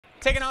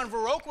Taking on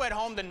Viroqua at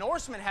home, the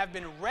Norsemen have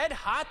been red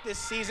hot this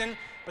season,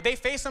 but they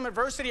faced some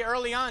adversity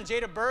early on.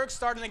 Jada Berg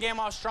starting the game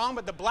off strong,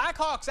 but the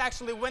Blackhawks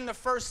actually win the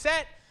first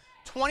set,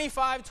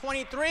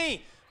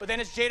 25-23. But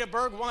then it's Jada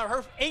Berg, one of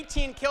her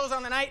 18 kills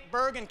on the night.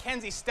 Berg and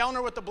Kenzie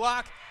Stelner with the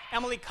block.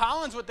 Emily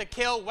Collins with the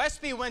kill.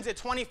 Westby wins at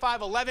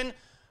 25-11.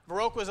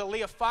 Viroqua's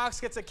Aaliyah Fox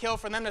gets a kill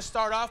for them to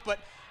start off, but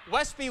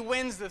Westby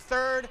wins the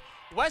third.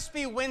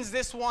 Westby wins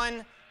this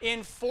one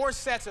in 4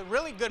 sets. A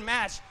really good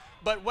match,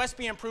 but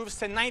Westby improves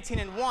to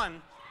 19-1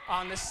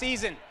 on the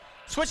season.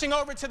 Switching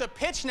over to the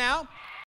pitch now.